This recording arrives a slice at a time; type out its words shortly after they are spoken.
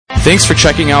Thanks for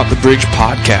checking out the Bridge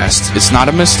Podcast. It's not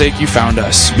a mistake you found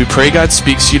us. We pray God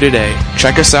speaks to you today.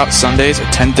 Check us out Sundays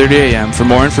at 10:30 a.m. For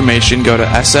more information, go to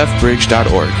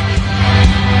sfbridge.org.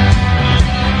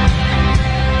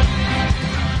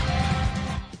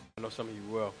 I know some of you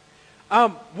will.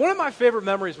 One of my favorite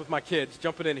memories with my kids,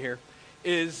 jumping in here,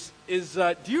 is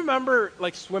do you remember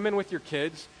like swimming with your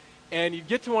kids? And you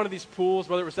get to one of these pools,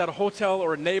 whether it was at a hotel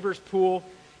or a neighbor's pool,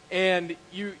 and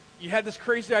you had this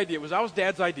crazy idea. It was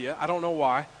Dad's idea. I don't know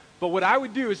why. But what I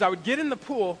would do is I would get in the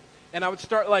pool, and I would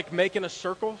start like making a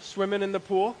circle, swimming in the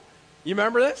pool. You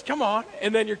remember this? Come on.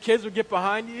 And then your kids would get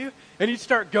behind you, and you'd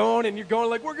start going, and you're going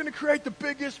like, we're going to create the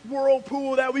biggest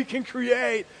whirlpool that we can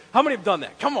create. How many have done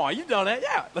that? Come on, you've done it.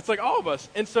 Yeah, that's like all of us.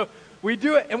 And so we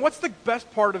do it. And what's the best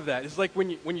part of that is like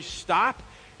when you stop,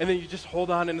 and then you just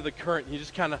hold on into the current, and you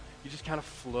just kind of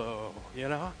flow, you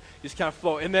know? You just kind of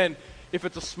flow. And then if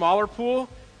it's a smaller pool,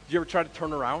 do you ever try to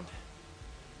turn around?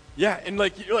 Yeah, and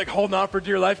like you're like holding on for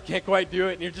dear life, can't quite do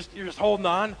it, and you're just holding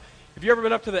on. Have you ever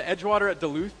been up to the Edgewater at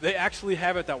Duluth? They actually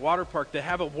have at that water park, they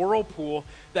have a whirlpool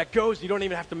that goes, you don't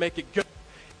even have to make it go.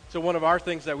 So one of our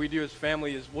things that we do as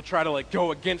family is we'll try to like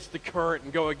go against the current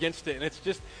and go against it. And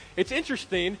it's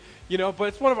interesting, you know, but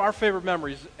it's one of our favorite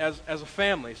memories as a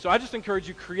family. So I just encourage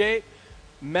you, create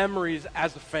memories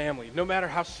as a family, no matter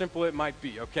how simple it might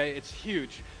be, okay? It's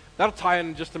huge. That'll tie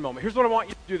in just a moment. Here's what I want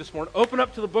you to do this morning. Open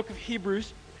up to the book of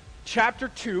Hebrews, chapter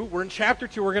 2. We're in chapter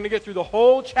 2. We're going to get through the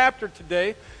whole chapter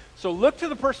today. So look to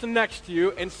the person next to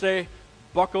you and say,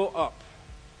 buckle up.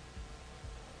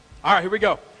 All right, here we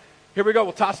go. Here we go.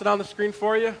 We'll toss it on the screen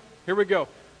for you. Here we go.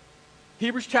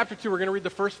 Hebrews chapter 2. We're going to read the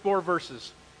first 4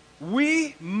 verses.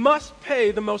 We must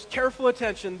pay the most careful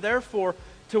attention, therefore,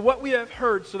 to what we have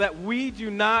heard so that we do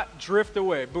not drift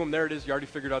away. Boom, there it is. You already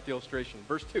figured out the illustration.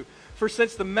 Verse 2. For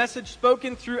since the message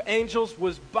spoken through angels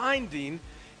was binding,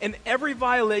 and every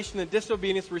violation and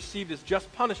disobedience received as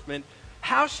just punishment,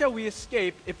 how shall we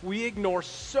escape if we ignore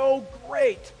so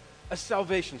great a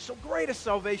salvation? So great a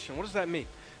salvation. What does that mean?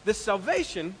 This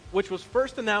salvation, which was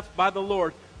first announced by the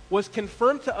Lord, was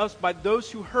confirmed to us by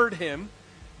those who heard him.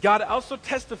 God also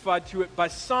testified to it by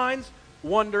signs,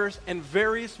 wonders, and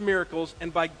various miracles,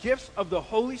 and by gifts of the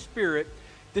Holy Spirit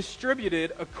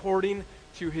distributed according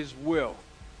to his will.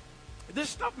 This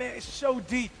stuff, man, is so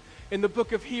deep in the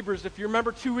book of Hebrews. If you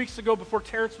remember 2 weeks ago before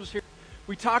Terrence was here,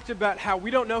 we talked about how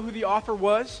we don't know who the author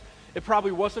was. It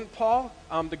probably wasn't Paul.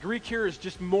 The Greek here is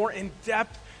just more in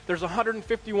depth. There's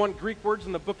 151 Greek words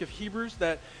in the book of Hebrews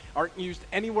that aren't used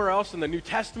anywhere else in the New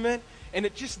Testament. And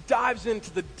it just dives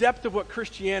into the depth of what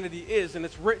Christianity is. And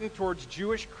it's written towards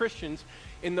Jewish Christians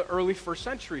in the early first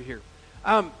century here.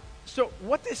 So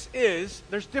what this is,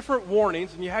 there's different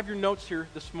warnings. And you have your notes here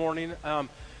this morning.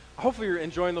 Hopefully you're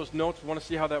enjoying those notes. We want to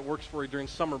see how that works for you during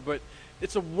summer. But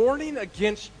it's a warning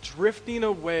against drifting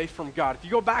away from God. If you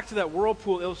go back to that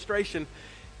whirlpool illustration,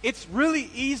 it's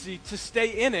really easy to stay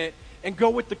in it and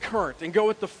go with the current and go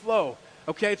with the flow.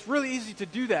 Okay, it's really easy to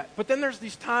do that. But then there's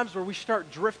these times where we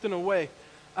start drifting away.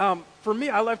 For me,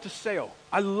 I love to sail.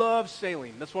 I love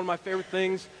sailing. That's one of my favorite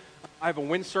things. I have a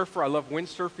windsurfer. I love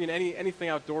windsurfing. Anything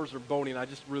outdoors or boating, I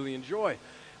just really enjoy.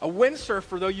 A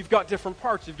windsurfer, though, you've got different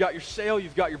parts. You've got your sail,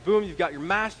 you've got your boom, you've got your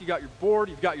mast, you've got your board,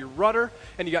 you've got your rudder,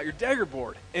 and you got your dagger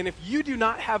board. And if you do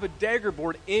not have a dagger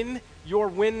board in your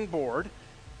windboard,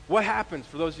 what happens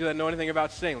for those of you that know anything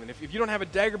about sailing? If you don't have a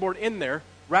dagger board in there,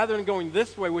 rather than going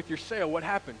this way with your sail, what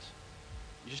happens?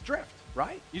 You just drift,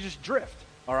 right? You just drift,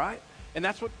 all right? And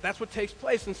that's what takes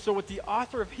place. And so what the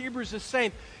author of Hebrews is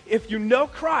saying, if you know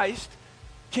Christ,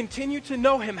 continue to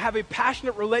know him, have a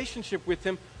passionate relationship with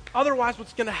him. Otherwise,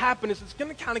 what's going to happen is it's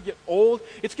going to kind of get old.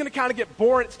 It's going to kind of get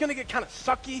boring. It's going to get kind of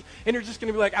sucky. And you're just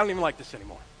going to be like, I don't even like this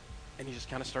anymore. And you just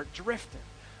kind of start drifting.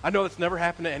 I know that's never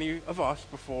happened to any of us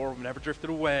before. We've never drifted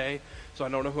away. So I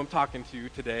don't know who I'm talking to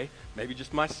today. Maybe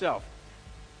just myself.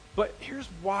 But here's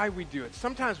why we do it.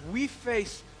 Sometimes we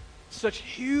face such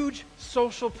huge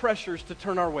social pressures to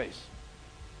turn our ways.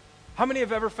 How many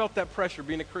have ever felt that pressure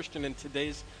being a Christian in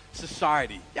today's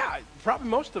society? Yeah, probably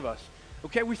most of us.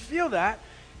 Okay, we feel that.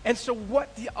 And so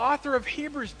what the author of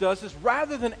Hebrews does is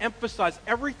rather than emphasize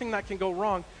everything that can go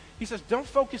wrong, he says don't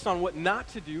focus on what not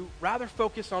to do, rather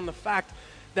focus on the fact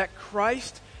that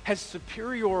Christ has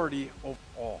superiority over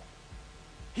all.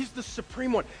 He's the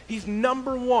supreme one. He's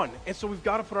number one. And so we've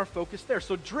got to put our focus there.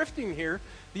 So drifting here,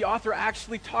 the author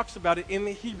actually talks about it in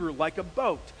the Hebrew like a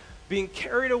boat being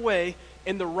carried away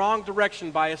in the wrong direction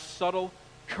by a subtle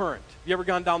current. You ever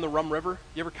gone down the Rum River?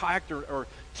 You ever kayaked or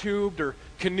tubed or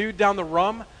canoed down the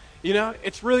Rum? You know,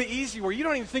 it's really easy where you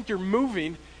don't even think you're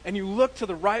moving, and you look to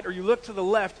the right or you look to the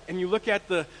left, and you look at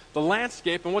the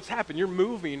landscape, and what's happened? You're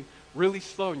moving really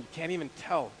slow, and you can't even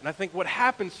tell. And I think what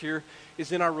happens here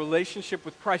is in our relationship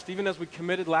with Christ, even as we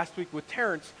committed last week with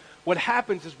Terrence, what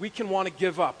happens is we can want to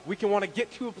give up. We can want to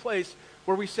get to a place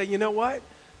where we say, you know what?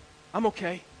 I'm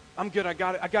okay. I'm good. I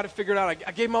got it figured out.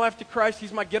 I gave my life to Christ.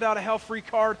 He's my get out of hell free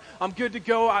card. I'm good to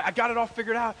go. I got it all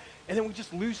figured out. And then we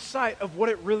just lose sight of what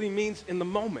it really means in the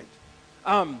moment.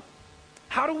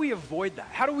 How do we avoid that?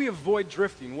 How do we avoid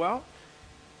drifting? Well,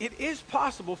 it is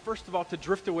possible, first of all, to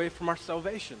drift away from our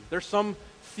salvation. There's some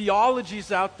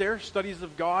theologies out there, studies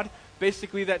of God,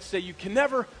 basically that say you can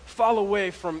never fall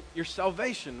away from your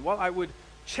salvation. Well, I would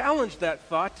challenge that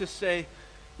thought to say,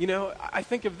 you know, I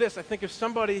think of this. I think of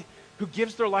somebody who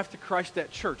gives their life to Christ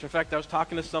at church. In fact, I was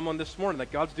talking to someone this morning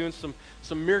that God's doing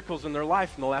some miracles in their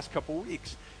life in the last couple of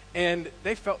weeks. And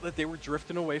they felt that they were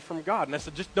drifting away from God. And I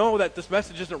said, just know that this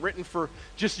message isn't written for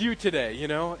just you today, you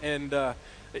know. And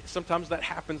sometimes that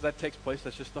happens, that takes place.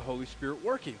 That's just the Holy Spirit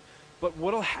working. But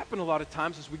what will happen a lot of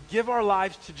times is we give our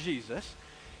lives to Jesus.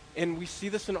 And we see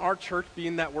this in our church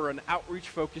being that we're an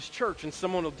outreach-focused church. And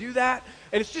someone will do that,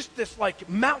 and it's just this like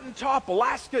mountaintop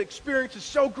Alaska experience. It's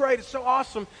so great. It's so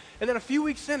awesome. And then a few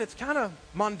weeks in, it's kind of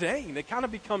mundane. It kind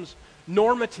of becomes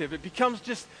normative. It becomes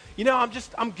just, you know,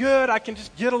 I'm good. I can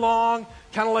just get along.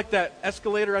 Kind of like that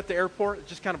escalator at the airport. It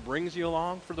just kind of brings you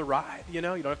along for the ride. You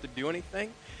know, you don't have to do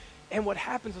anything. And what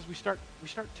happens is we start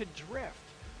to drift.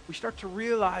 We start to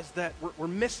realize that we're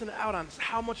missing out on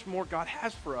how much more God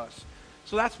has for us.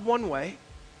 So that's one way.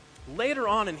 Later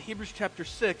on in Hebrews chapter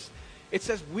 6, it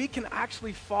says we can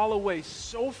actually fall away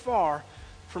so far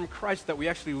from Christ that we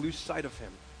actually lose sight of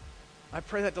him. I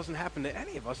pray that doesn't happen to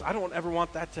any of us. I don't ever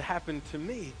want that to happen to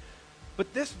me.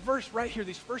 But this verse right here,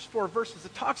 these first 4 verses,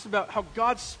 it talks about how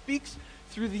God speaks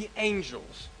through the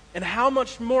angels and how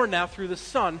much more now through the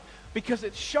Son, because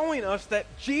it's showing us that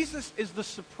Jesus is the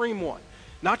supreme one.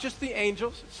 Not just the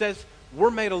angels. It says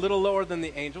we're made a little lower than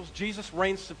the angels. Jesus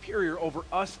reigns superior over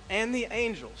us and the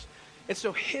angels. And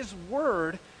so his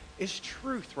word is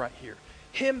truth right here.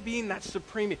 Him being that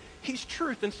supreme, he's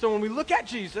truth. And so when we look at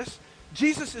Jesus,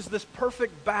 Jesus is this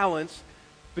perfect balance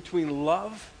between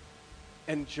love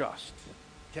and just.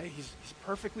 Okay, he's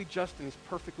perfectly just and he's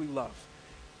perfectly loved.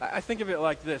 I think of it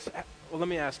like this. Well, let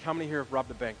me ask, how many here have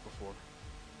robbed a bank before?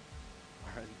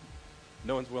 All right.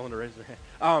 No one's willing to raise their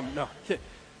hand. No.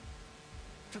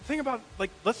 Think about, like,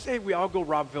 let's say we all go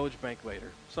rob Village Bank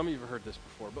later. Some of you have heard this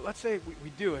before, but let's say we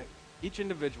do it. Each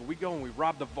individual, we go and we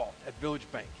rob the vault at Village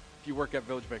Bank. If you work at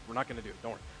Village Bank, we're not going to do it.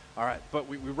 Don't worry. All right. But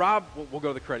we rob, we'll go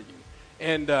to the credit union.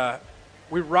 And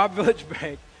we rob Village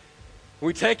Bank.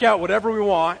 We take out whatever we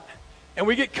want, and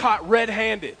we get caught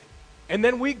red-handed. And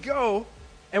then we go,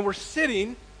 and we're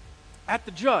sitting at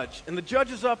the judge. And the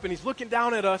judge is up, and he's looking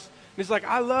down at us. And he's like,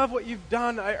 I love what you've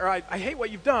done, I hate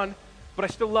what you've done, but I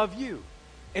still love you.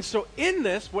 And so in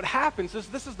this, what happens is,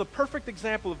 this is the perfect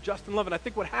example of just and love. And I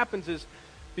think what happens is,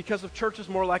 because of churches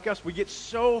more like us, we get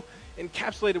so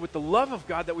encapsulated with the love of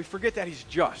God that we forget that he's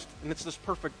just. And it's this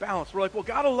perfect balance. We're like, well,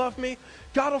 God will love me.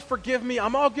 God will forgive me.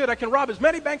 I'm all good. I can rob as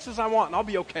many banks as I want, and I'll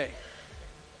be okay.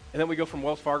 And then we go from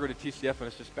Wells Fargo to TCF, and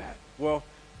it's just bad. Well,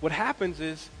 what happens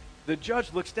is the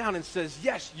judge looks down and says,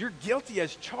 yes, you're guilty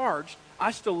as charged.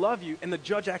 I still love you. And the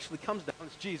judge actually comes down,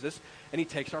 it's Jesus, and he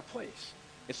takes our place.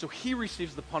 And so he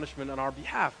receives the punishment on our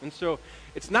behalf. And so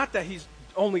it's not that he's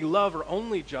only love or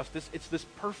only justice. It's this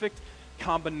perfect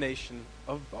combination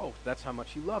of both. That's how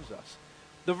much he loves us.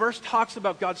 The verse talks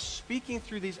about God speaking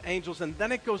through these angels, and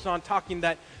then it goes on talking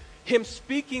that him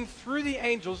speaking through the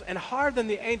angels and higher than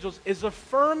the angels is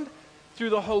affirmed through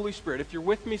the Holy Spirit. If you're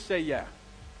with me, say yeah.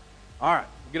 All right,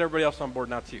 we'll get everybody else on board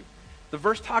now too. The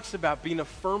verse talks about being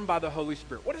affirmed by the Holy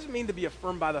Spirit. What does it mean to be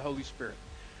affirmed by the Holy Spirit?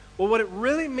 Well, what it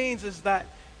really means is that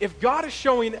if God is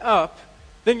showing up,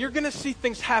 then you're going to see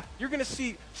things happen. You're going to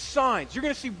see signs. You're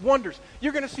going to see wonders.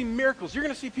 You're going to see miracles. You're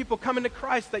going to see people come into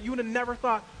Christ that you would have never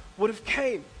thought would have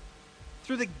came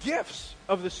through the gifts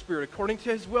of the Spirit, according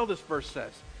to his will, this verse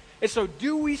says. And so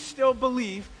do we still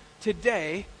believe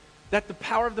today that the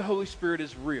power of the Holy Spirit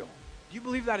is real? Do you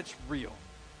believe that it's real?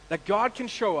 That God can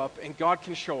show up and God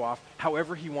can show off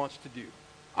however he wants to do?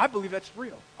 I believe that's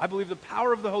real. I believe the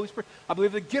power of the Holy Spirit. I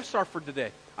believe the gifts are for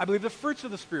today. I believe the fruits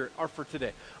of the Spirit are for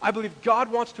today. I believe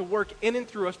God wants to work in and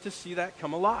through us to see that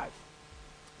come alive.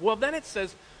 Well, then it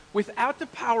says, without the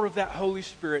power of that Holy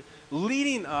Spirit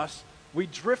leading us, we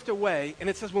drift away. And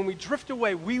it says when we drift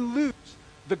away, we lose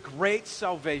the great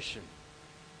salvation.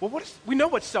 Well, we know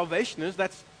what salvation is.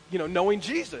 That's, knowing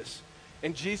Jesus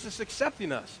and Jesus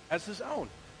accepting us as his own.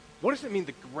 What does it mean,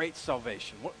 the great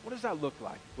salvation? What does that look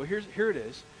like? Well, here it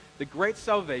is. The great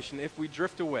salvation, if we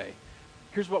drift away,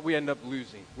 here's what we end up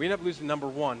losing. We end up losing, number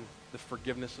one, the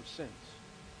forgiveness of sins.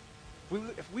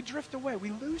 If we drift away,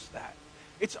 we lose that.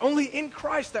 It's only in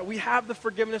Christ that we have the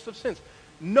forgiveness of sins.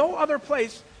 No other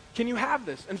place can you have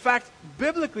this. In fact,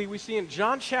 biblically, we see in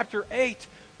John chapter 8,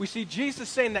 we see Jesus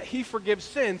saying that he forgives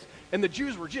sins, and the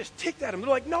Jews were just ticked at him. They're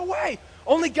like, no way,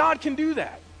 only God can do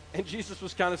that. And Jesus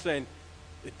was kind of saying,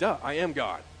 duh, I am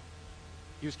God.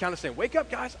 He was kind of saying, wake up,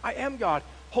 guys, I am God.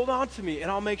 Hold on to me, and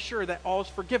I'll make sure that all is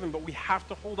forgiven. But we have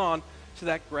to hold on to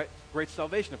that great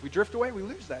salvation. If we drift away, we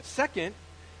lose that. Second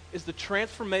is the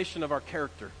transformation of our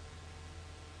character.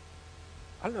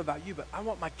 I don't know about you, but I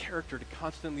want my character to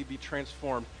constantly be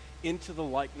transformed into the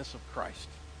likeness of Christ.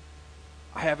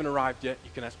 I haven't arrived yet.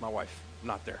 You can ask my wife. I'm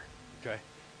not there, okay?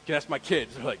 You can ask my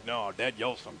kids. They're like, no, Dad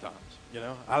yells sometimes,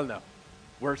 I don't know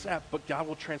where it's at, but God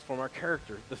will transform our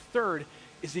character. The third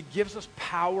is he gives us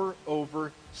power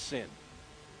over sin.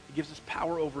 He gives us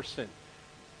power over sin.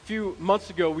 A few months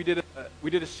ago, we did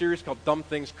a series called Dumb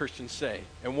Things Christians Say,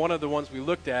 and one of the ones we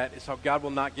looked at is how God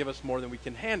will not give us more than we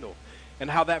can handle, and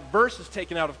how that verse is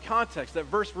taken out of context. That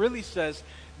verse really says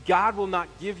God will not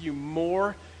give you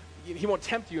more. He won't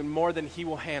tempt you in more than he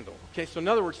will handle. Okay, so in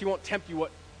other words, he won't tempt you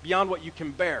beyond what you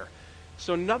can bear.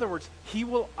 So in other words, he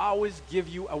will always give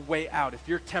you a way out if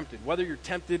you're tempted. Whether you're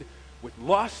tempted with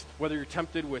lust, whether you're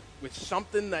tempted with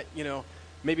something that,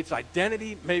 maybe it's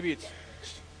identity, maybe it's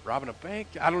robbing a bank,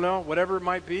 I don't know, whatever it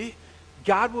might be,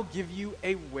 God will give you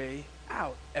a way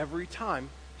out every time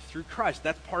through Christ.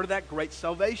 That's part of that great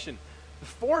salvation. The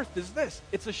fourth is this.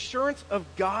 It's assurance of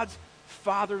God's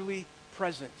fatherly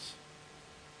presence.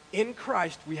 In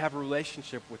Christ, we have a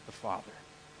relationship with the Father,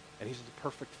 and he's the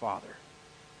perfect Father.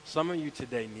 Some of you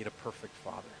today need a perfect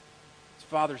Father. It's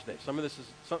Father's Day.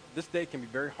 This day can be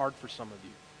very hard for some of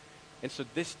you. And so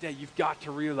this day, you've got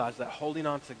to realize that holding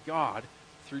on to God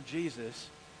through Jesus,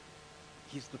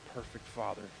 he's the perfect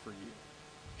Father for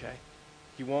you, okay?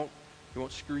 He won't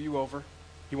screw you over.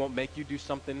 He won't make you do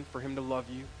something for him to love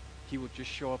you. He will just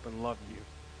show up and love you,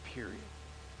 period.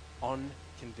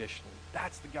 Unconditionally.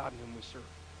 That's the God in whom we serve.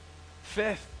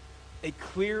 Fifth, a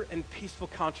clear and peaceful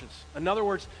conscience. In other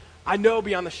words, I know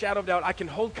beyond the shadow of doubt, I can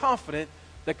hold confident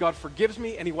that God forgives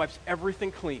me and he wipes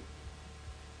everything clean.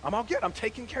 I'm all good. I'm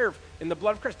taken care of in the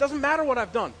blood of Christ. Doesn't matter what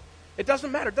I've done. It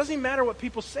doesn't matter. It doesn't even matter what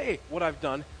people say what I've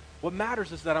done. What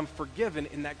matters is that I'm forgiven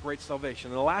in that great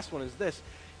salvation. And the last one is this.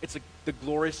 It's the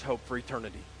glorious hope for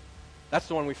eternity. That's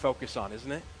the one we focus on,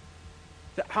 isn't it?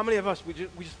 How many of us, we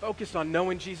just focus on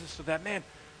knowing Jesus so that, man,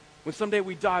 when someday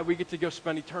we die, we get to go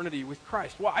spend eternity with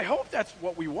Christ. Well, I hope that's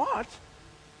what we want,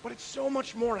 but it's so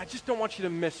much more, and I just don't want you to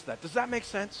miss that. Does that make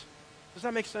sense? Does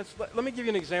that make sense? Let me give you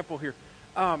an example here.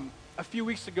 A few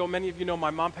weeks ago, many of you know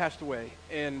my mom passed away,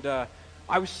 and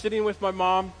I was sitting with my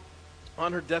mom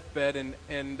on her deathbed,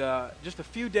 and just a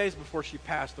few days before she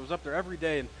passed, I was up there every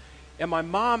day, and my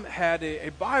mom had a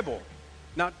Bible.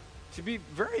 Now, to be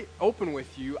very open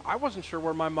with you, I wasn't sure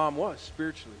where my mom was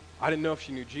spiritually. I didn't know if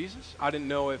she knew Jesus. I didn't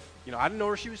know I didn't know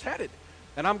where she was headed.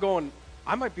 And I'm going,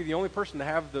 I might be the only person to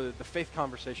have the faith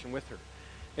conversation with her.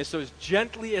 And so as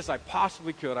gently as I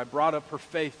possibly could, I brought up her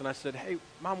faith, and I said, hey,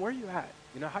 Mom, where are you at?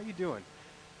 How you doing?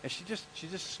 And she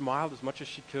just smiled as much as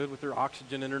she could with her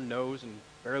oxygen in her nose and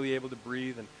barely able to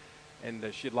breathe.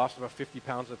 And she had lost about 50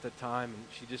 pounds at that time. And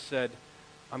she just said,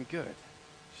 I'm good.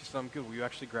 She said, I'm good. Will you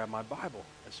actually grab my Bible?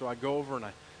 And so I go over and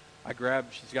I grab,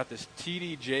 she's got this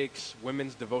T.D. Jakes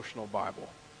Women's Devotional Bible.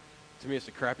 To me, it's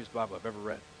the crappiest Bible I've ever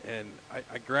read. And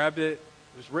I grabbed it.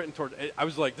 It was written I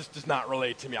was like, this does not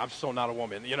relate to me. I'm so not a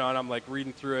woman. And I'm like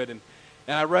reading through it. And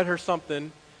I read her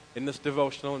something in this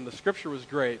devotional, and the scripture was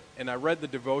great. And I read the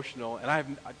devotional,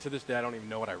 and to this day, I don't even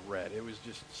know what I read. It was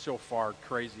just so far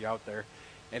crazy out there.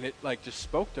 And it just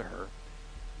spoke to her.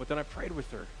 But then I prayed with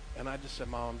her. And I just said,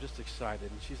 Mom, I'm just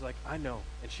excited. And she's like, I know.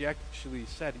 And she actually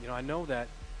said, I know that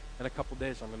in a couple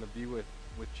days I'm going to be with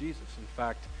Jesus. In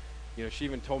fact, she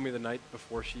even told me the night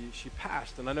before she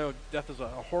passed. And I know death is a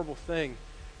horrible thing,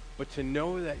 but to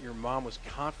know that your mom was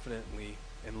confidently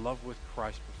in love with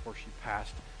Christ before she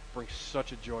passed brings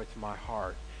such a joy to my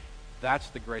heart. That's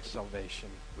the great salvation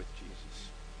with Jesus.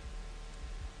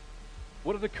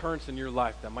 What are the currents in your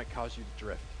life that might cause you to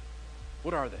drift?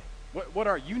 What are they? What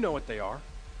are, you know what they are.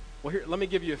 Well, here, let me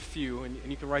give you a few, and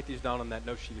you can write these down on that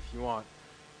note sheet if you want.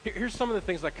 Here's some of the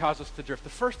things that cause us to drift. The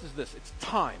first is this. It's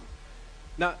time.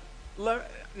 Now,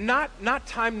 not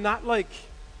time, not like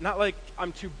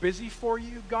I'm too busy for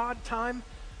you, God, time.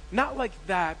 Not like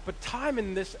that, but time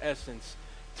in this essence.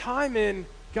 Time in,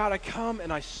 God, I come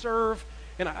and I serve,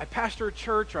 and I pastor a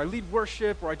church, or I lead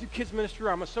worship, or I do kids ministry, or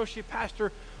I'm associate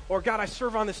pastor, or God, I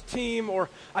serve on this team, or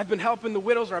I've been helping the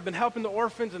widows, or I've been helping the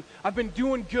orphans, and I've been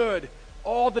doing good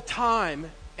all the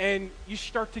time, and you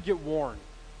start to get worn.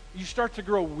 you start to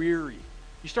grow weary.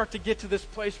 You start to get to this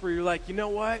place where you're like, you know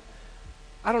what?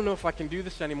 I don't know if I can do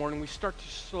this anymore, and we start to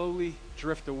slowly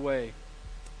drift away.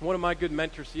 One of my good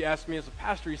mentors, he asked me as a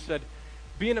pastor, he said,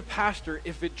 being a pastor,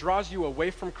 if it draws you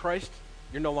away from Christ,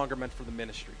 you're no longer meant for the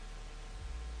ministry.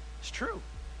 It's true.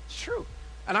 It's true.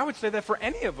 And I would say that for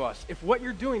any of us, if what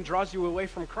you're doing draws you away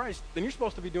from Christ, then you're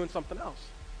supposed to be doing something else.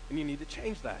 And you need to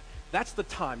change that. That's the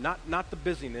time, not the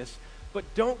busyness. But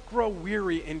don't grow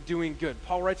weary in doing good.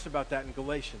 Paul writes about that in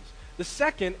Galatians. The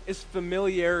second is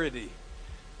familiarity.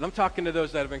 And I'm talking to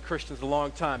those that have been Christians a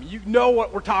long time. You know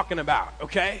what we're talking about,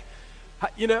 okay?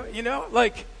 You know,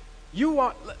 like, you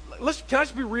want, can I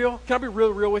just be real? Can I be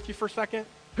real with you for a second?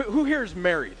 Who here is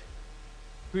married?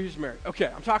 Who's married?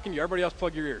 Okay, I'm talking to you. Everybody else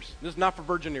plug your ears. This is not for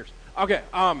virgin ears. Okay,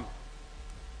 I'm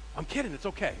kidding. It's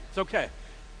okay. It's okay. You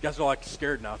guys are like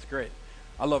scared now. It's great.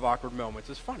 I love awkward moments.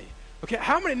 It's funny. Okay,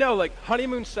 how many know, like,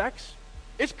 honeymoon sex?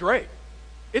 It's great.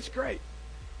 It's great.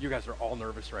 You guys are all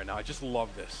nervous right now. I just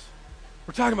love this.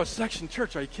 We're talking about sex in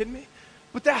church. Are you kidding me?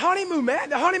 But the honeymoon, man,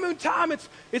 the honeymoon time,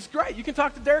 it's great. You can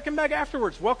talk to Derek and Meg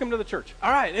afterwards. Welcome to the church.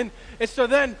 All right, and so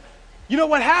then, you know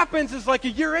what happens is like a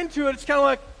year into it, it's kind of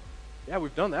like, yeah,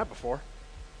 we've done that before.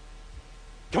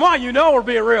 Come on, you know we're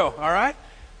being real, all right?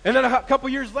 And then a couple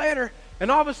years later,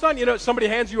 and all of a sudden, you know, somebody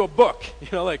hands you a book. You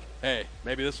know, like, hey,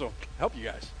 maybe this will help you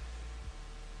guys.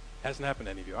 Hasn't happened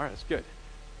to any of you. All right, that's good.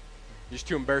 You're just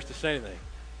too embarrassed to say anything.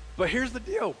 But here's the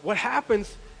deal. What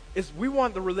happens is I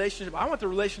want the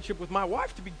relationship with my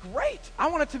wife to be great. I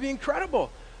want it to be incredible.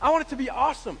 I want it to be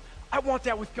awesome. I want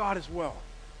that with God as well.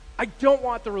 I don't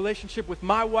want the relationship with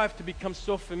my wife to become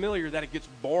so familiar that it gets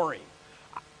boring.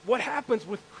 What happens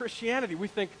with Christianity? We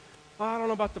think, oh, I don't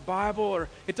know about the Bible, or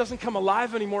it doesn't come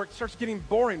alive anymore. It starts getting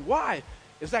boring. Why?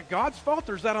 Is that God's fault,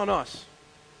 or is that on us?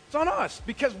 It's on us,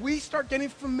 because we start getting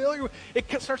familiar.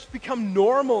 It starts to become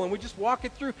normal, and we just walk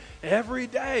it through every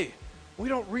day. We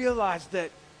don't realize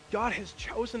that God has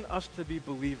chosen us to be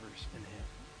believers in him,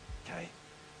 okay?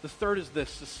 The third is this,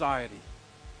 society.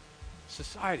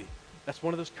 Society. That's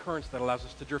one of those currents that allows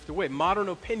us to drift away. Modern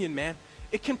opinion, man,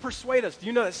 it can persuade us. Do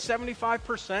you know that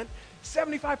 75%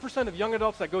 of young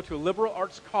adults that go to a liberal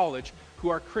arts college who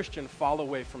are Christian fall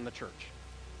away from the church?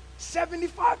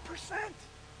 75%.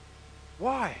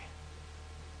 Why?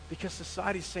 Because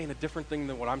society's saying a different thing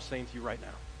than what I'm saying to you right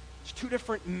now. It's two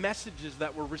different messages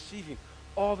that we're receiving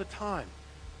all the time.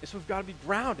 And so we've got to be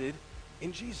grounded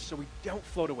in Jesus so we don't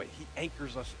float away. He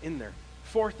anchors us in there.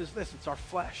 Fourth is this, it's our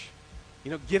flesh.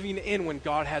 You know, giving in when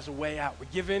God has a way out. We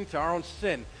give in to our own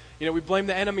sin. You know, we blame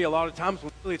the enemy a lot of times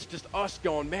when really it's just us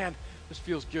going, man, this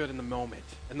feels good in the moment.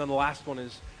 And then the last one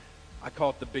is, I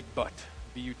call it the big butt,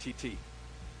 B-U-T-T.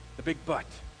 The big butt.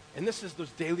 And this is those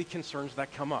daily concerns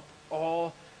that come up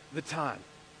all the time.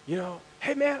 You know,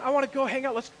 hey man, I want to go hang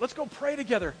out. Let's go pray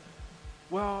together.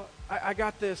 Well, I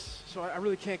got this, so I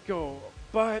really can't go.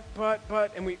 But,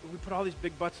 and we put all these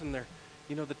big buts in there.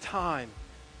 You know, the time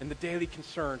and the daily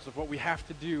concerns of what we have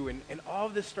to do. And all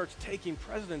of this starts taking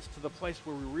precedence to the place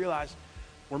where we realize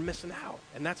we're missing out.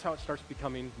 And that's how it starts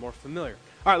becoming more familiar.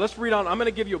 All right, let's read on. I'm going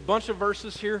to give you a bunch of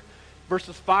verses here.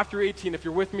 Verses 5 through 18. If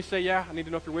you're with me, say yeah. I need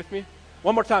to know if you're with me.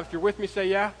 One more time. If you're with me, say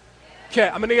yeah. Okay,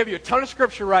 I'm going to give you a ton of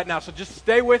scripture right now, so just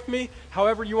stay with me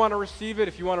however you want to receive it.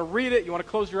 If you want to read it, you want to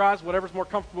close your eyes, whatever's more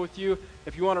comfortable with you.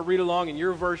 If you want to read along in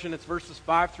your version, it's verses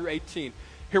 5 through 18.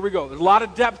 Here we go. There's a lot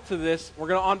of depth to this. We're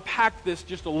going to unpack this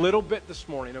just a little bit this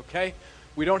morning, okay?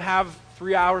 We don't have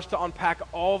 3 hours to unpack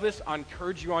all this. I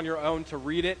encourage you on your own to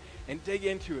read it and dig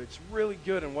into it. It's really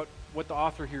good in what the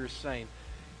author here is saying.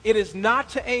 It is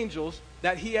not to angels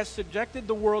that he has subjected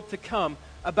the world to come,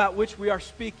 about which we are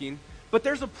speaking, but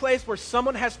there's a place where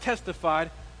someone has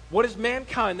testified, what is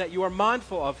mankind that you are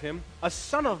mindful of him, a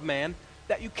son of man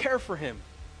that you care for him.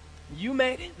 You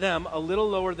made them a little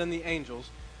lower than the angels.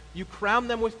 You crowned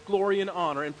them with glory and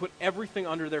honor and put everything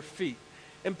under their feet.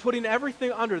 And putting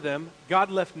everything under them, God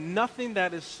left nothing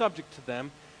that is subject to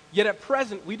them. Yet at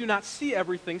present we do not see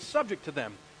everything subject to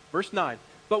them. Verse 9,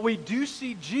 but we do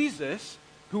see Jesus,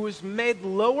 who was made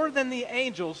lower than the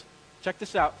angels, check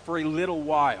this out, for a little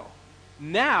while.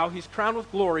 Now he's crowned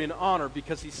with glory and honor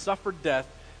because he suffered death,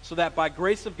 so that by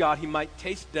grace of God he might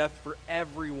taste death for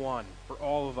everyone, for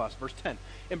all of us. Verse 10,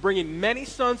 in bringing many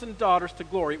sons and daughters to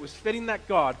glory, it was fitting that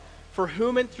God, for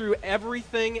whom and through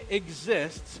everything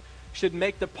exists, should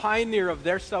make the pioneer of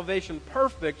their salvation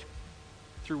perfect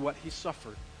through what he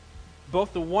suffered.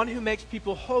 Both the one who makes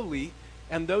people holy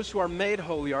and those who are made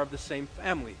holy are of the same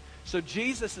family. So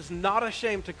Jesus is not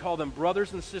ashamed to call them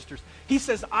brothers and sisters. He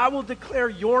says, I will declare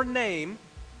your name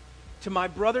to my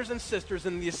brothers and sisters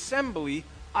in the assembly.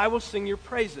 I will sing your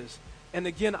praises. and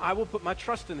again I will put my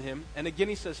trust in him. And again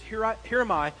he says, here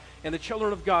am I, and the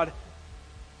children of God,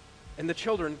 and the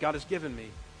children God has given me.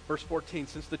 Verse 14,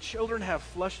 since the children have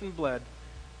flesh and blood,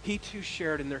 he too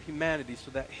shared in their humanity,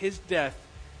 so that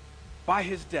by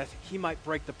his death, he might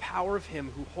break the power of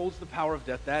him who holds the power of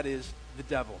death, that is, the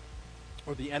devil,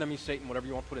 or the enemy, Satan, whatever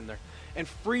you want to put in there, and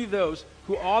free those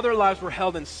who all their lives were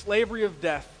held in slavery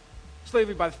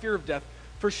by the fear of death.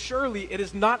 For surely it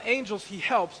is not angels he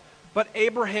helps, but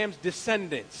Abraham's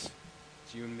descendants.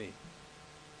 It's you and me.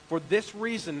 For this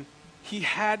reason, he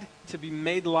had to be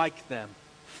made like them,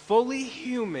 fully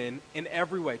human in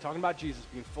every way. Talking about Jesus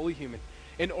being fully human,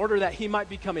 in order that he might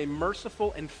become a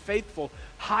merciful and faithful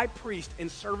high priest in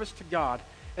service to God,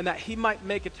 and that he might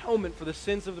make atonement for the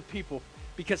sins of the people.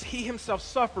 Because he himself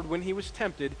suffered when he was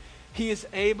tempted, he is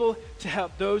able to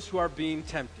help those who are being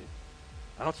tempted.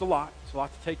 I know it's a lot. It's a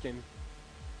lot to take in.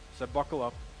 So buckle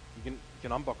up. You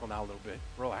can unbuckle now a little bit.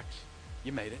 Relax.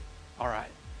 You made it. All right.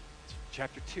 It's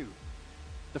chapter 2.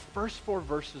 The first 4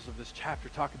 verses of this chapter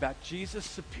talk about Jesus'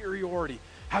 superiority,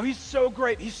 how he's so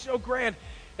great, he's so grand.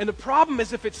 And the problem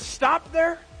is, if it stopped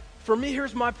there, for me,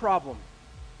 here's my problem.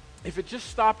 If it just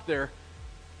stopped there,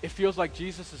 it feels like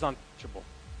Jesus is untouchable.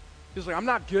 He's like, I'm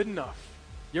not good enough.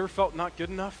 You ever felt not good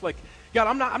enough? Like, God,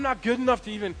 I'm not good enough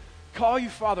to even call you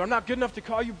Father. I'm not good enough to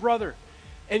call you brother.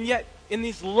 And yet, in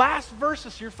these last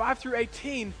verses here, 5 through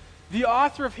 18, the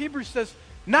author of Hebrews says,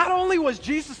 not only was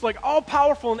Jesus like all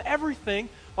powerful in everything,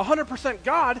 100%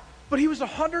 God, but he was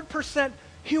 100%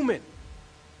 human.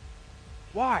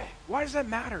 Why? Why does that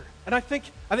matter? And I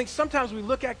think sometimes we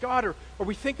look at God or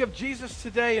we think of Jesus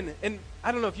today, and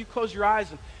I don't know, if you close your eyes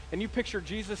and you picture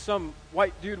Jesus, some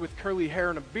white dude with curly hair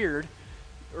and a beard.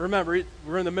 Remember,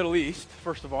 we're in the Middle East,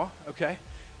 first of all, okay?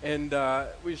 And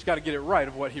we just got to get it right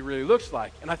of what he really looks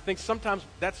like. And I think sometimes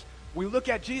we look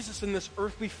at Jesus in this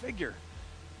earthly figure.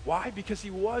 Why? Because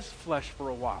he was flesh for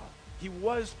a while. He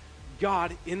was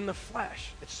God in the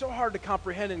flesh. It's so hard to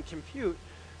comprehend and compute.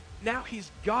 Now he's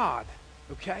God,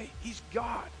 okay? He's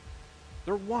God.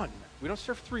 They're one. We don't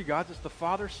serve 3 gods. It's the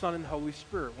Father, Son, and Holy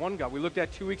Spirit. One God. We looked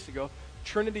at 2 weeks ago.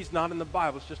 Trinity's not in the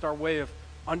Bible. It's just our way of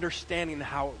understanding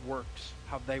how it works,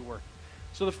 how they work.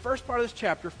 So the first part of this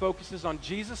chapter focuses on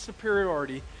Jesus'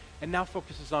 superiority and now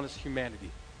focuses on his humanity.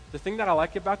 The thing that I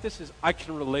like about this is I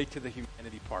can relate to the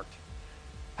humanity part.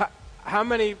 How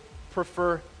many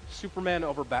prefer Superman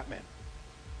over Batman?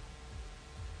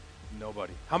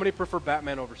 Nobody. How many prefer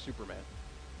Batman over Superman?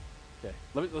 Okay,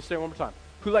 let's say it one more time.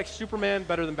 Who likes Superman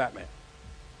better than Batman?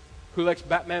 Who likes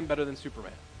Batman better than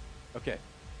Superman? Okay,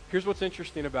 here's what's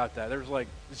interesting about that. There's like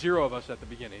 0 of us at the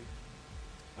beginning.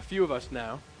 A few of us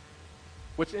now.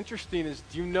 What's interesting is,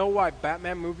 do you know why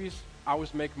Batman movies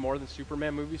always make more than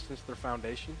Superman movies since their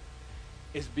foundation?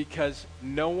 Is because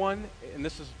no one, and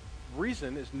this is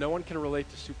reason, is no one can relate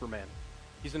to Superman.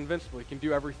 He's invincible. He can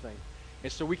do everything.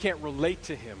 And so we can't relate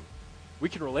to him. We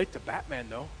can relate to Batman,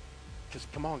 though. Because,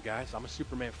 come on, guys, I'm a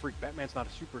Superman freak. Batman's not a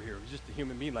superhero. He's just a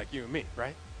human being like you and me,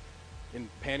 right? In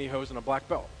pantyhose and a black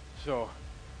belt. So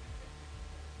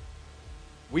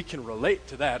we can relate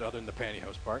to that, other than the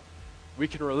pantyhose part. We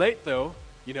can relate, though.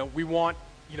 We want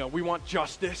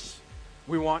justice.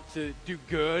 We want to do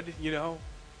good,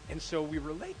 and so we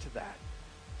relate to that.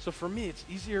 So for me, it's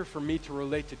easier for me to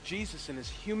relate to Jesus in his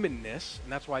humanness,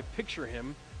 and that's why I picture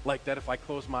him like that if I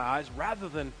close my eyes, rather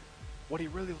than what he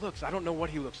really looks. I don't know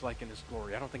what he looks like in his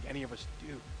glory. I don't think any of us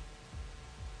do.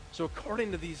 So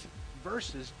according to these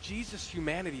verses, Jesus'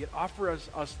 humanity, it offers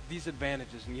us these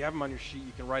advantages, and you have them on your sheet.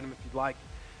 You can write them if you'd like.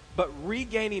 But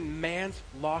regaining man's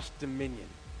lost dominion.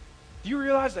 Do you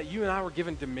realize that you and I were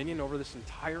given dominion over this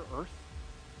entire earth?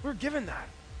 We're given that.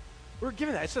 We're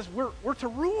given that. It says we're to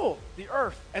rule the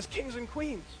earth as kings and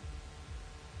queens.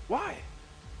 Why?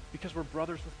 Because we're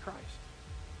brothers with Christ.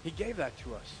 He gave that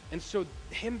to us. And so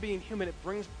him being human, it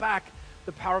brings back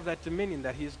the power of that dominion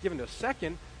that he has given to us.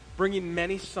 Second, bringing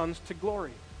many sons to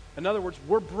glory. In other words,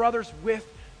 we're brothers with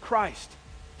Christ.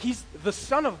 He's the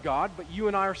Son of God, but you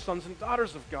and I are sons and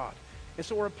daughters of God. And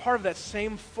so we're a part of that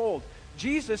same fold.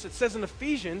 Jesus, it says in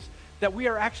Ephesians that we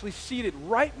are actually seated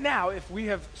right now. If we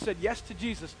have said yes to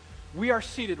Jesus, we are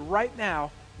seated right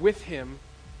now with him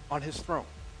on his throne.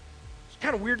 It's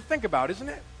kind of weird to think about, isn't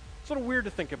it? It's a little weird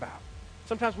to think about.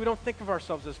 Sometimes we don't think of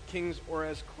ourselves as kings or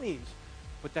as queens,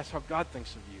 but that's how God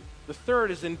thinks of you. The third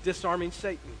is in disarming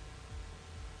Satan.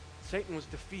 Satan was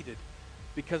defeated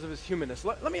because of his humanness.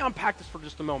 Let me unpack this for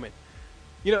just a moment.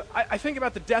 I think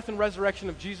about the death and resurrection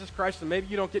of Jesus Christ, and maybe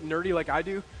you don't get nerdy like I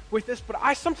do with this, but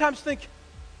I sometimes think,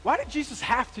 why did Jesus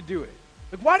have to do it?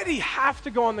 Like, why did he have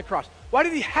to go on the cross? Why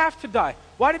did he have to die?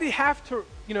 Why did he have to,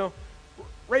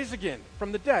 raise again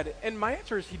from the dead? And my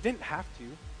answer is he didn't have to.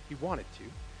 He wanted to.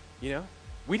 You know,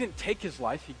 we didn't take his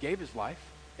life. He gave his life.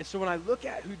 And so when I look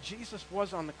at who Jesus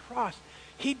was on the cross,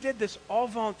 he did this all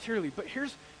voluntarily. But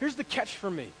here's the catch for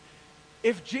me.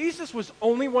 If Jesus was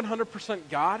only 100%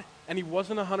 God and he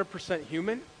wasn't 100%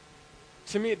 human,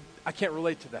 to me, I can't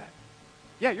relate to that.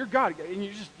 Yeah, you're God, and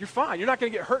you're fine. You're not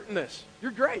going to get hurt in this.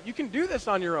 You're great. You can do this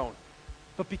on your own.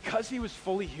 But because he was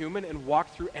fully human and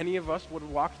walked through any of us would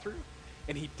walk through,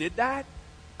 and he did that,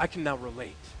 I can now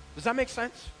relate. Does that make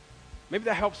sense? Maybe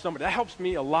that helps somebody. That helps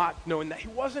me a lot, knowing that he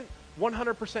wasn't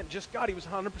 100% just God. He was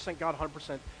 100% God,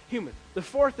 100% human. The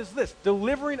fourth is this,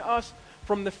 delivering us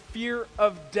from the fear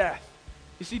of death.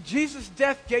 You see, Jesus'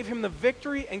 death gave him the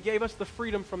victory and gave us the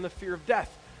freedom from the fear of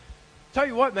death. Tell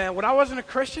you what, man, when I wasn't a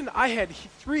Christian, I had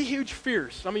three huge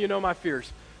fears. Some of you know my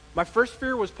fears. My first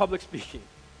fear was public speaking.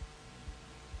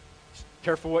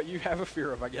 Careful what you have a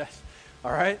fear of, I guess.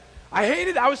 All right?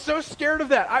 I was so scared of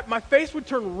that. My face would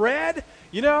turn red.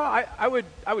 You know, I would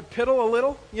piddle a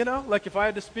little, you know, like if I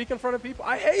had to speak in front of people.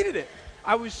 I hated it.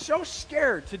 I was so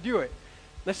scared to do it.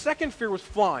 The second fear was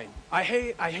flying. I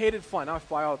hated flying. Now I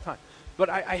fly all the time. But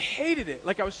I hated it.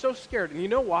 Like I was so scared. And you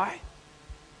know why?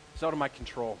 It's out of my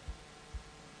control.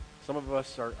 Some of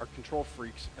us are control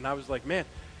freaks. And I was like, man,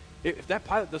 if that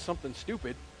pilot does something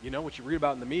stupid, you know, what you read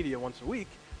about in the media once a week,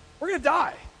 we're going to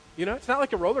die. You know, it's not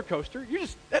like a roller coaster.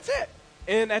 That's it.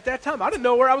 And at that time, I didn't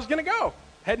know where I was going to go.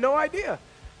 Had no idea.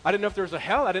 I didn't know if there was a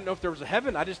hell. I didn't know if there was a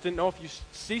heaven. I just didn't know if you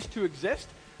ceased to exist.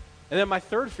 And then my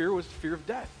third fear was the fear of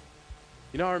death.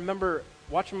 You know, I remember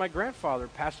watching my grandfather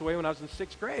pass away when I was in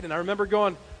 6th grade. And I remember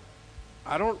going,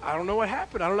 I don't know what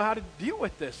happened. I don't know how to deal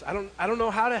with this. I don't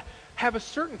know how to have a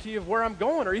certainty of where I'm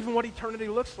going or even what eternity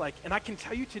looks like. And I can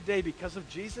tell you today, because of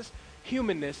Jesus'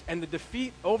 humanness and the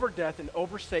defeat over death and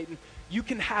over Satan, you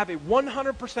can have a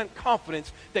 100%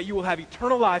 confidence that you will have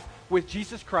eternal life with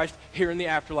Jesus Christ here in the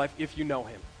afterlife if you know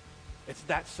him. It's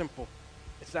that simple.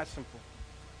 It's that simple.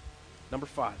 Number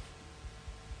 5,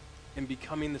 in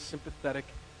becoming the sympathetic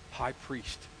high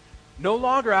priest. No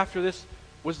longer after this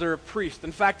was there a priest.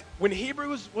 In fact, when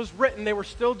Hebrews was written, they were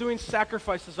still doing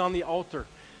sacrifices on the altar.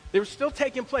 They were still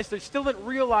taking place. They still didn't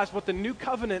realize what the new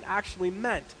covenant actually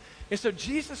meant. And so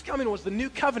Jesus coming was the new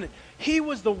covenant. He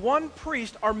was the one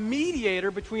priest, our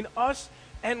mediator between us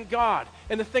and God.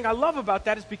 And the thing I love about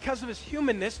that is because of his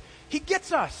humanness, he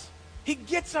gets us. He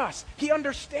gets us. He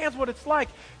understands what it's like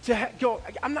to go,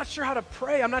 I'm not sure how to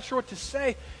pray. I'm not sure what to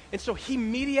say. And so he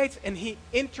mediates and he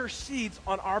intercedes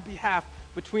on our behalf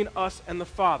between us and the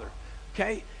Father.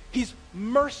 Okay? He's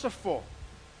merciful.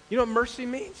 You know what mercy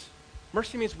means?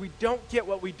 Mercy means we don't get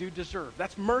what we do deserve.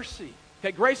 That's mercy.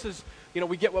 Okay, grace is, you know,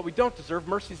 we get what we don't deserve.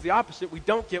 Mercy is the opposite. We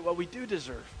don't get what we do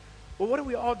deserve. Well, what do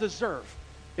we all deserve?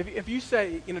 If you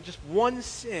say, you know, just one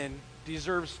sin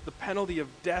deserves the penalty of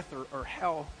death or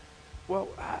hell, well,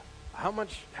 how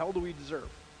much hell do we deserve?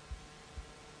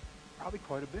 Probably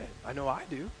quite a bit. I know I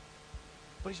do.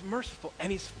 But he's merciful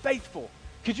and he's faithful.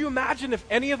 Could you imagine if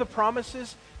any of the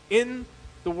promises in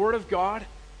the Word of God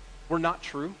were not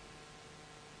true?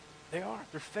 They are.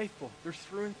 They're faithful. They're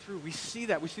through and through. We see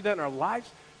that. We see that in our lives.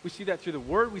 We see that through the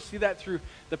Word. We see that through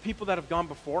the people that have gone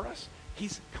before us.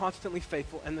 He's constantly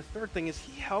faithful. And the third thing is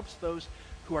he helps those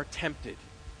who are tempted.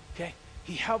 Okay?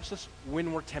 He helps us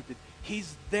when we're tempted.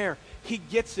 He's there. He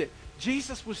gets it.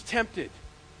 Jesus was tempted.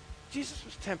 Jesus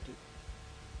was tempted.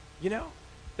 You know?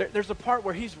 There's a part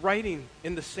where he's writing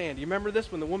in the sand. You remember this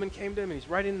when the woman came to him and he's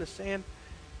writing in the sand?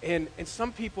 And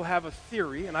some people have a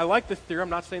theory, and I like the theory. I'm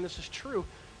not saying this is true.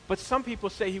 But some people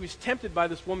say he was tempted by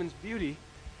this woman's beauty,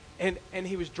 and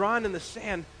he was drawn in the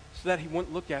sand so that he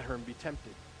wouldn't look at her and be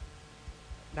tempted.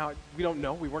 Now, we don't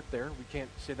know. We weren't there. We can't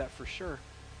say that for sure.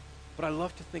 But I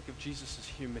love to think of Jesus'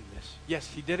 humanness.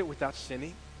 Yes, he did it without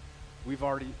sinning.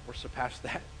 We're surpassed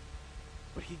that.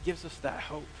 But he gives us that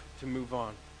hope to move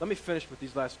on. Let me finish with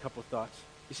these last couple of thoughts.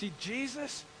 You see,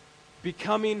 Jesus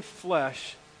becoming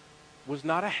flesh was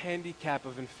not a handicap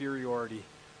of inferiority,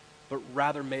 but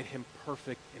rather made him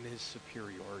perfect in his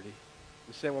superiority. Let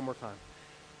me say it one more time.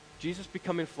 Jesus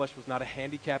becoming flesh was not a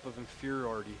handicap of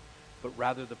inferiority, but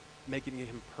rather making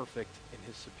him perfect in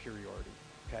his superiority.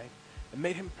 Okay? It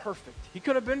made him perfect. He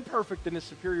could have been perfect in his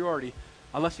superiority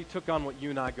unless he took on what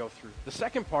you and I go through. The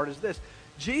second part is this.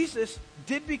 Jesus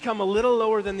did become a little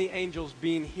lower than the angels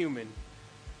being human,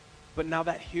 but now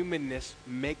that humanness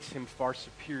makes him far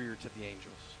superior to the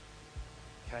angels.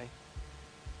 Okay?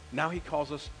 Now he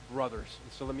calls us brothers.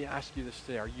 And so let me ask you this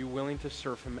today. Are you willing to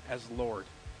serve him as Lord?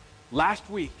 Last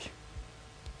week,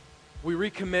 we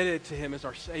recommitted to him as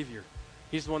our Savior.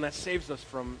 He's the one that saves us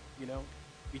from,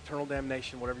 eternal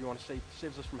damnation, whatever you want to say.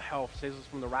 Saves us from hell, saves us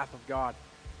from the wrath of God.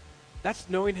 That's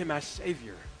knowing him as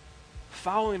Savior.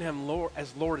 Following him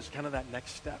as Lord is kind of that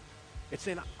next step. It's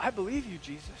saying, I believe you,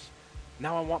 Jesus.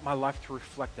 Now I want my life to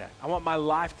reflect that. I want my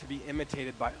life to be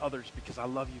imitated by others because I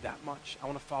love you that much. I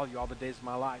want to follow you all the days of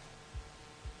my life.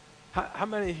 How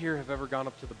many here have ever gone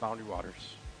up to the Boundary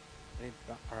Waters?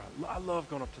 I love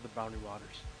going up to the Boundary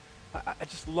Waters. I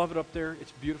just love it up there.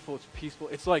 It's beautiful. It's peaceful.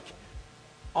 It's like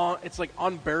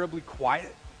unbearably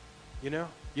quiet. You know,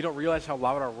 you don't realize how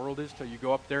loud our world is till you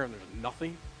go up there and there's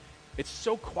nothing. It's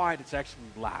so quiet. It's actually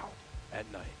loud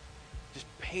at night. Just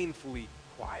painfully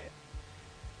quiet.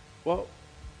 Well,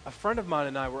 a friend of mine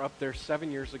and I were up there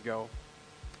 7 years ago.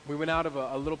 We went out of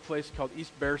a little place called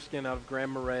East Bearskin out of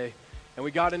Grand Marais, and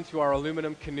we got into our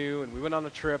aluminum canoe, and we went on a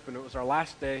trip, and it was our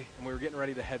last day, and we were getting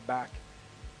ready to head back.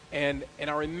 And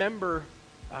I remember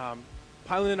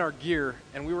piling in our gear,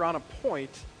 and we were on a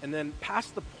point, and then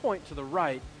past the point to the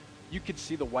right, you could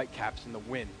see the whitecaps in the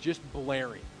wind just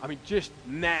blaring. I mean, just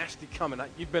nasty coming. If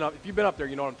you've been up there,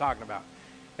 you know what I'm talking about.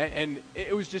 And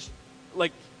it was just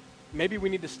like, maybe we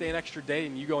need to stay an extra day,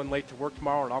 and you go in late to work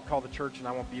tomorrow, and I'll call the church, and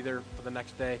I won't be there for the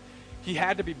next day. He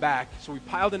had to be back, so we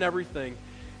piled in everything.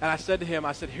 And I said to him,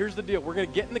 here's the deal. We're going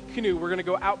to get in the canoe. We're going to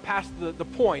go out past the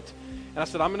point. And I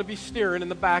said, I'm going to be steering in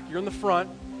the back. You're in the front.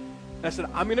 And I said,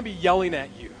 I'm going to be yelling at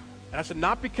you. And I said,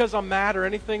 not because I'm mad or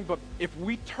anything, but if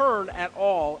we turn at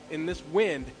all in this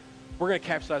wind, we're going to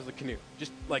capsize the canoe,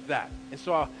 just like that. And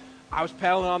so I was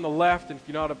paddling on the left, and if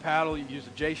you know how to paddle, you use a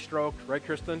J-stroke, right,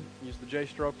 Kristen? You use the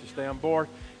J-stroke to stay on board.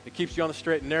 It keeps you on the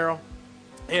straight and narrow.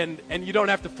 And you don't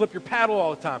have to flip your paddle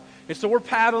all the time. And so we're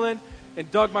paddling, and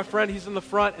Doug, my friend, he's in the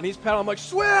front, and he's paddling. I'm like,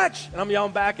 switch! And I'm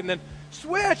yelling back, and then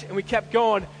switch! And we kept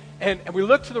going. And we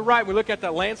look to the right, and we look at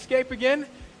that landscape again.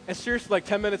 And seriously, like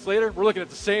 10 minutes later, we're looking at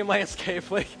the same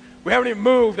landscape. Like, we haven't even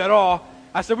moved at all.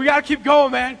 I said, we got to keep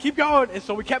going, man. Keep going. And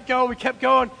so we kept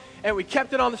going, and we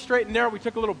kept it on the straight and narrow. We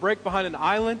took a little break behind an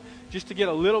island just to get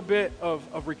a little bit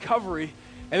of recovery.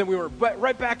 And then we were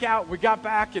right back out. We got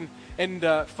back,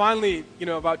 and finally,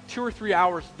 about 2 or 3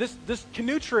 hours. This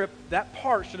canoe trip, that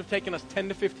part should have taken us 10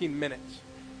 to 15 minutes.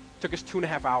 It took us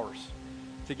 2.5 hours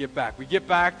to get back. We get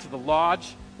back to the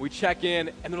lodge. We check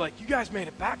in, and they're like, you guys made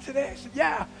it back today? I said,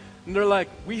 yeah. And they're like,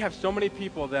 we have so many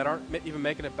people that aren't even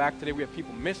making it back today. We have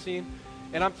people missing.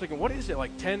 And I'm thinking, what is it,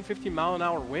 like 10, 15 mile an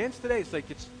hour winds today? It's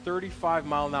like it's 35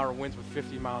 mile an hour winds with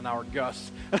 50 mile an hour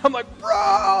gusts. And I'm like,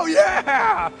 bro,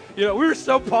 yeah! We were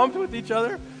so pumped with each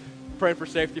other, praying for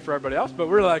safety for everybody else, but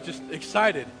we're like just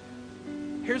excited.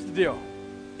 Here's the deal.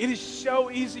 It is so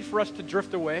easy for us to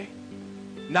drift away,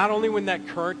 not only when that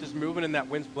current is moving and that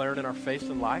wind's blaring in our face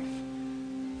in life,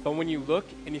 but when you look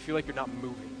and you feel like you're not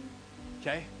moving,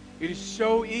 okay? It is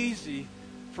so easy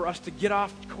for us to get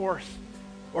off course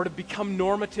or to become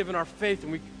normative in our faith,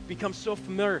 and we become so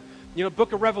familiar.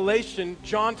 Book of Revelation,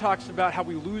 John talks about how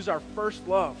we lose our first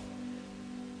love.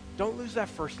 Don't lose that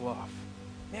first love.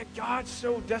 Man, God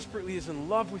so desperately is in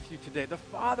love with you today. The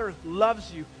Father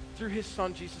loves you through his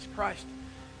Son, Jesus Christ.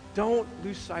 Don't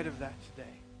lose sight of that today.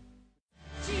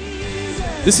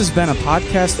 This has been a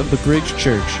podcast of the Bridge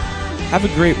Church. Have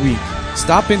a great week.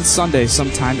 Stop in Sunday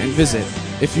sometime and visit.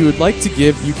 If you would like to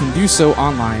give, you can do so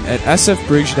online at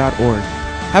sfbridge.org.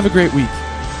 Have a great week.